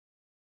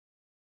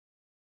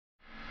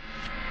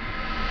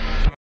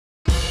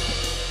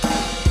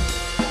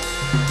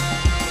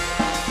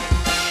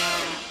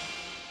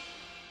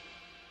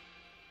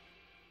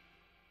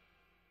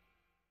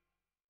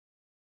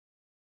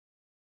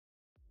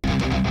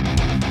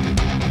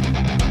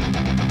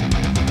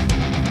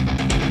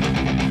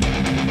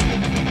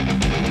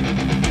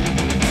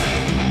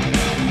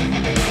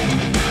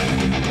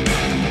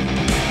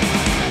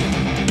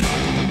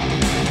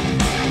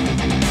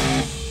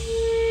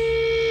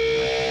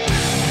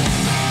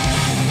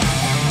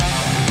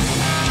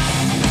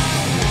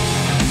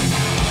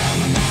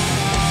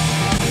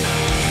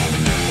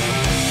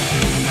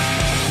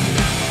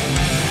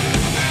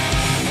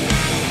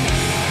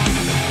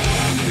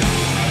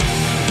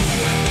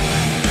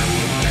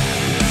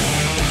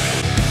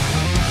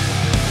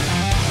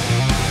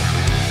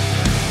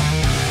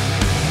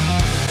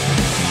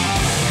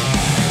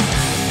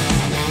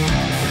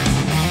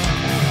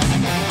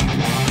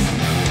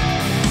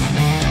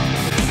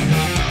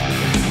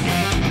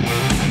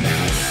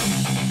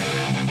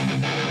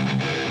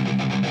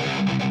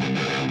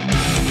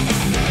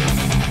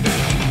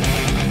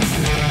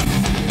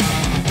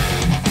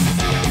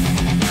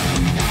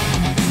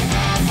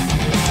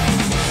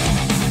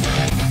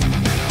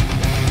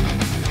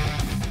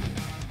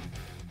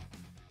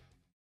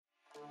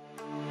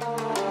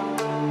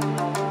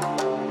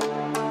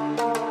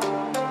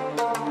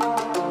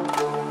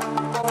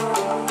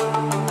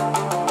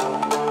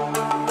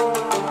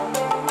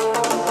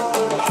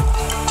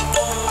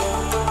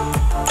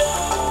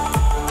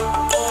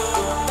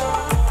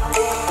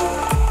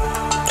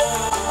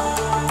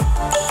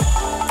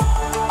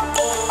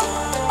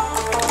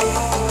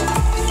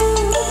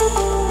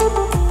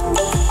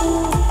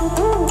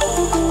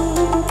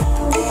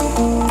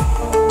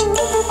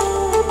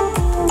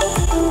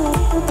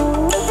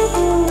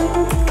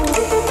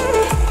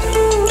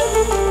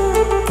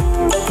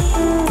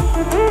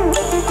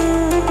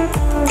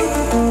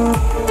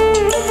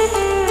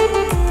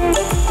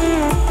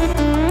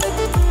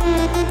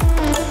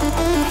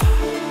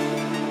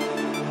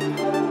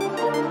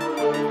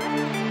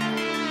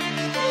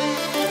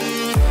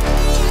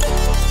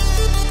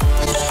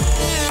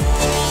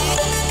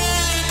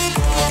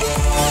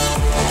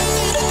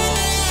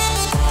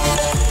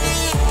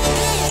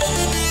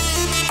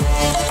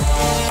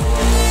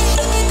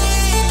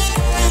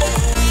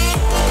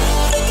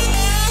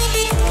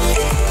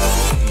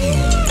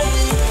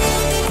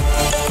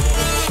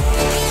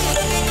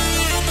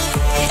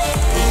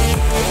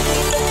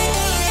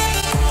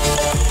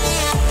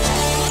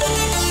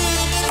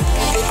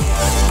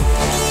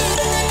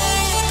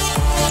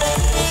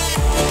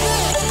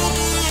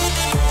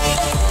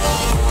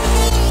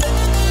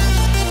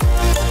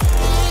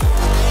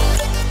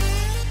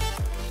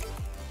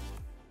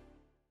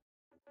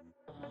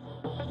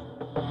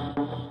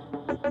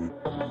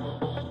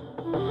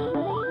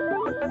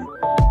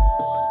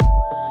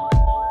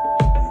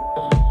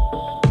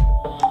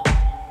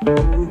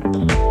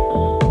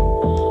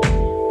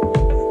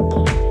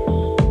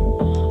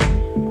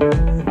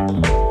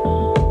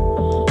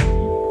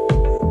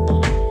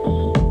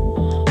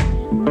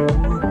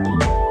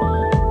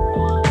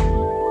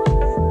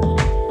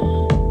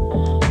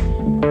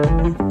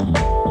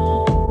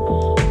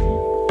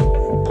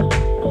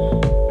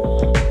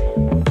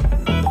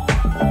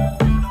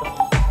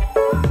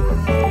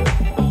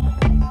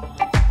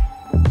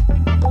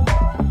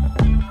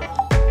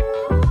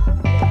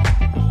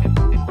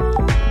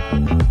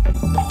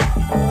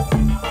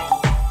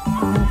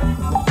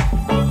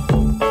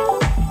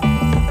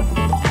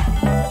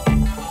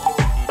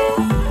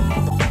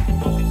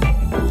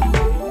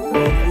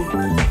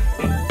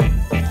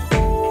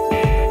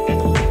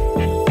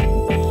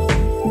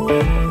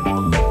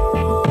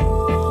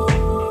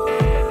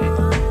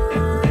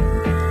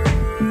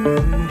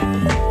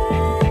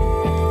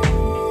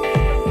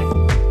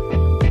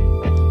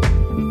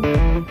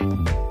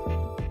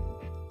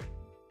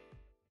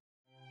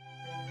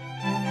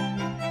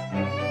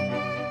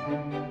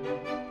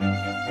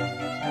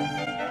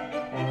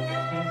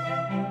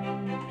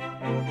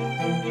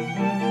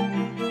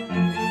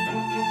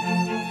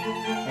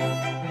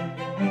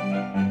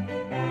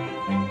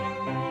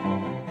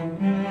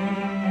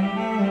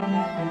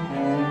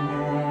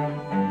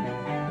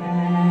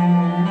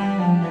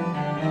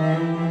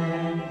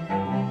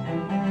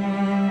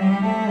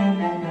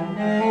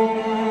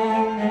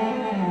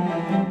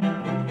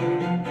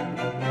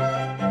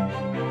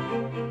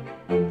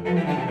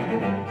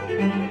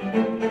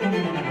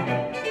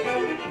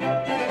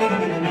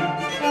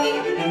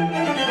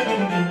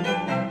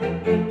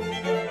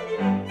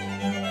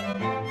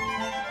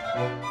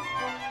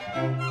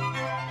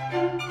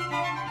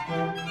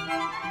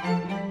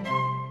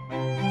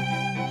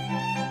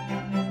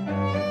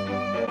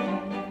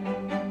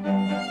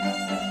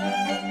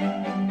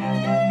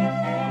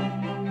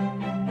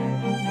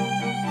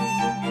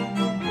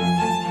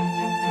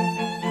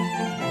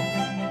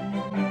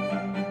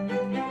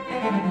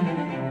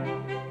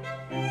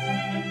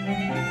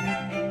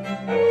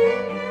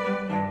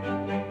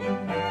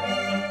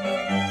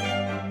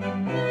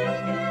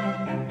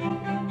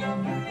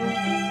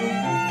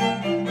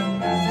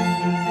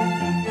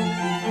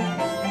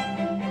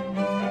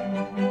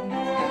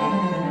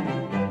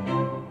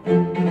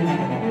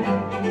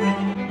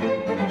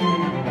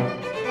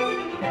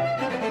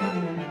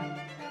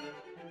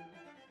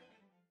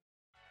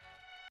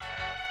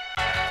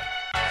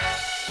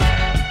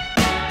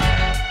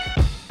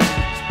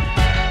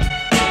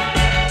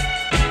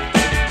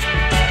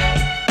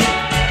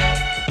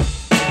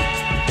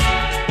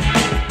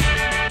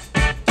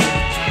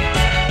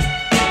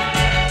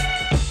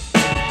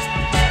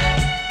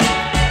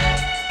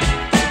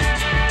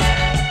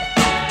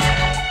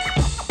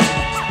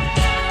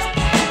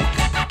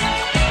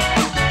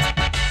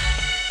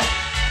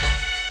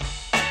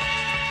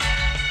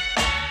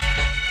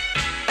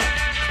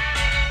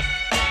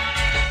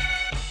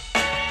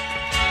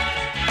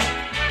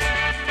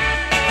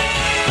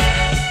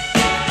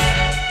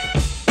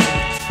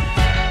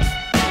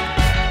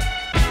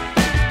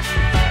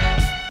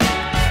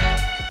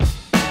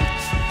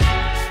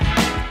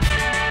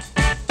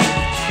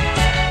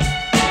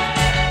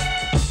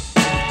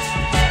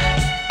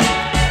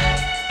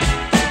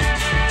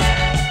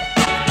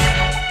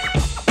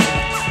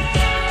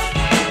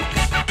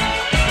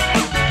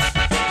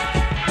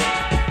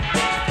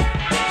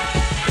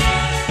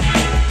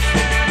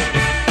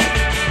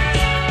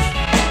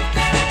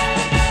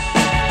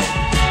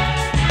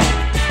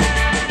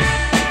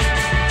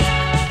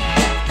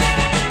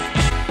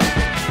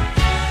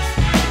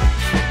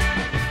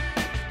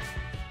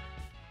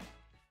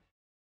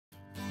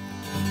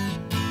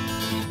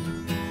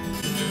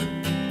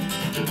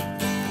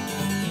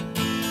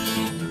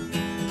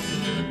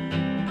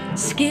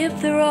Skip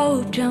the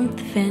rope, jump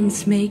the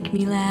fence, make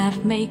me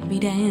laugh, make me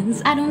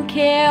dance. I don't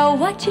care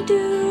what you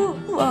do,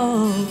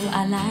 oh,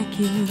 I like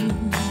you.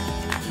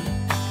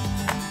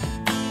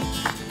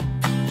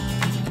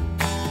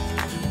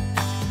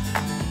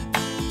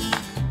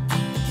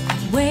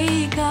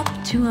 Wake up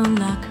to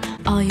unlock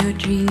all your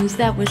dreams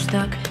that were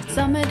stuck.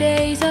 Summer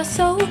days are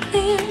so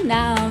clear,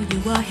 now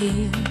you are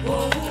here.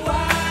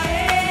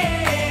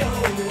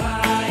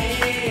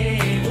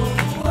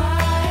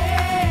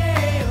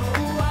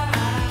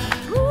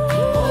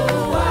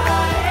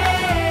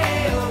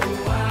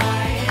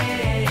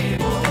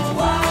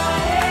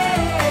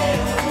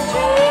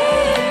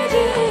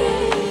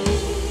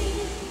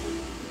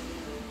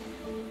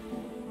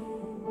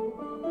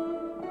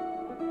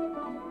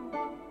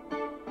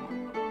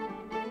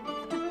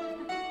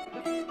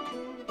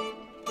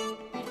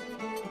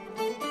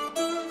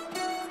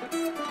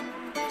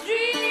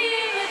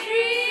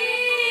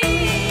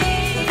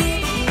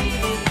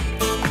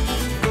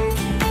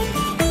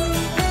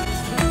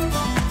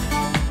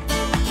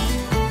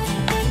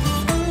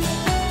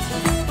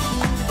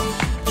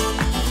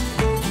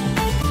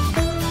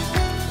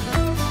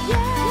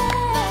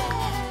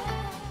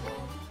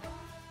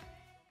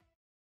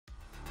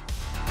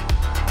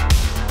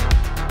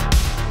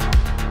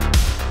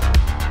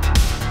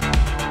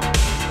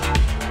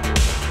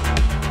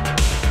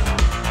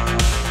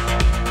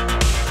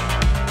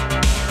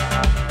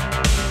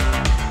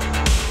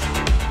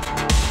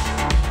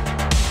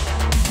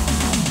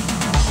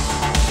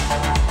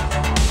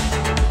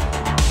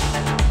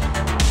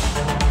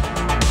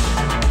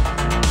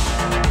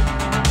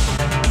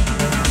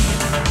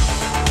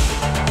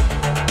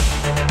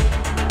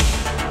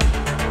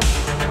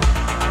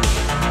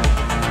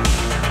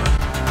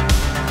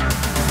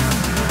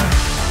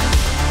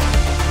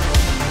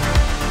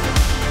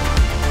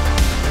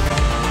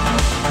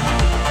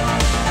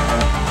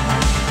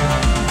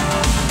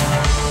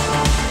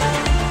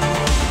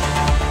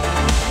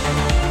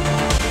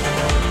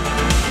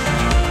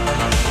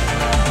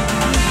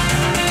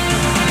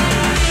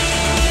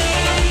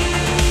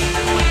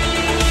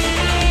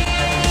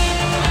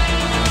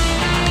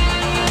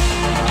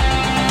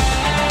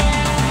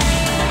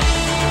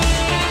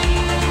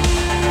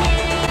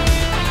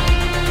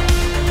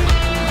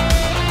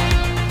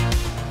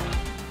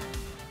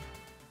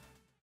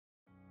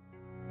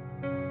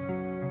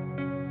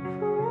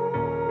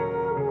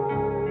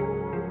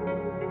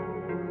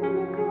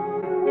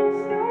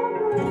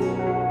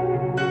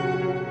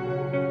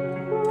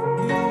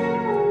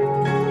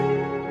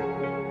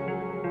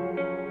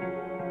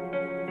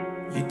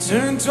 You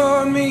turn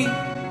toward me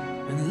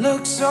and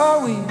look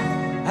so weak.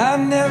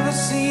 I've never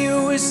seen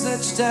you with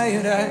such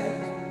tired eyes.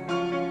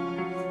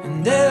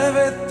 And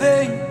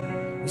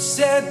everything we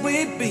said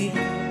we'd be,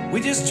 we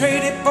just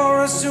traded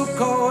for a suit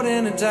coat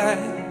and a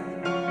tie.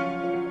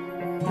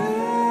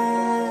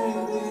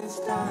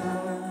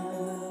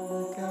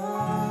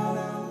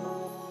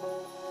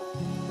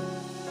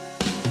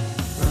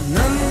 And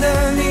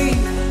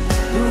underneath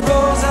the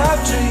rows of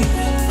trees,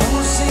 I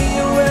will see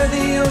you where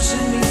the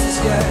ocean meets the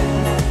sky.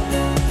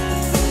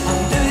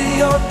 Under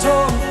your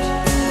toes,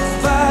 the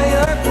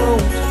fire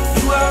grows.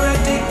 You are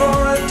ready for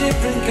a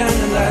different kind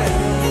of life.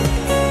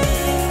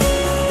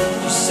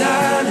 You're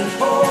silent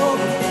for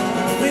the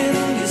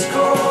wind is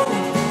cold.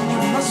 You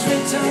must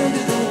return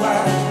to the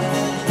wild.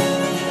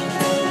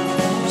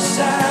 You're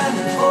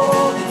silent for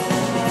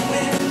the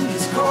wind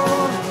is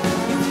cold.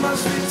 You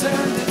must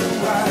return to the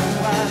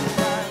wild.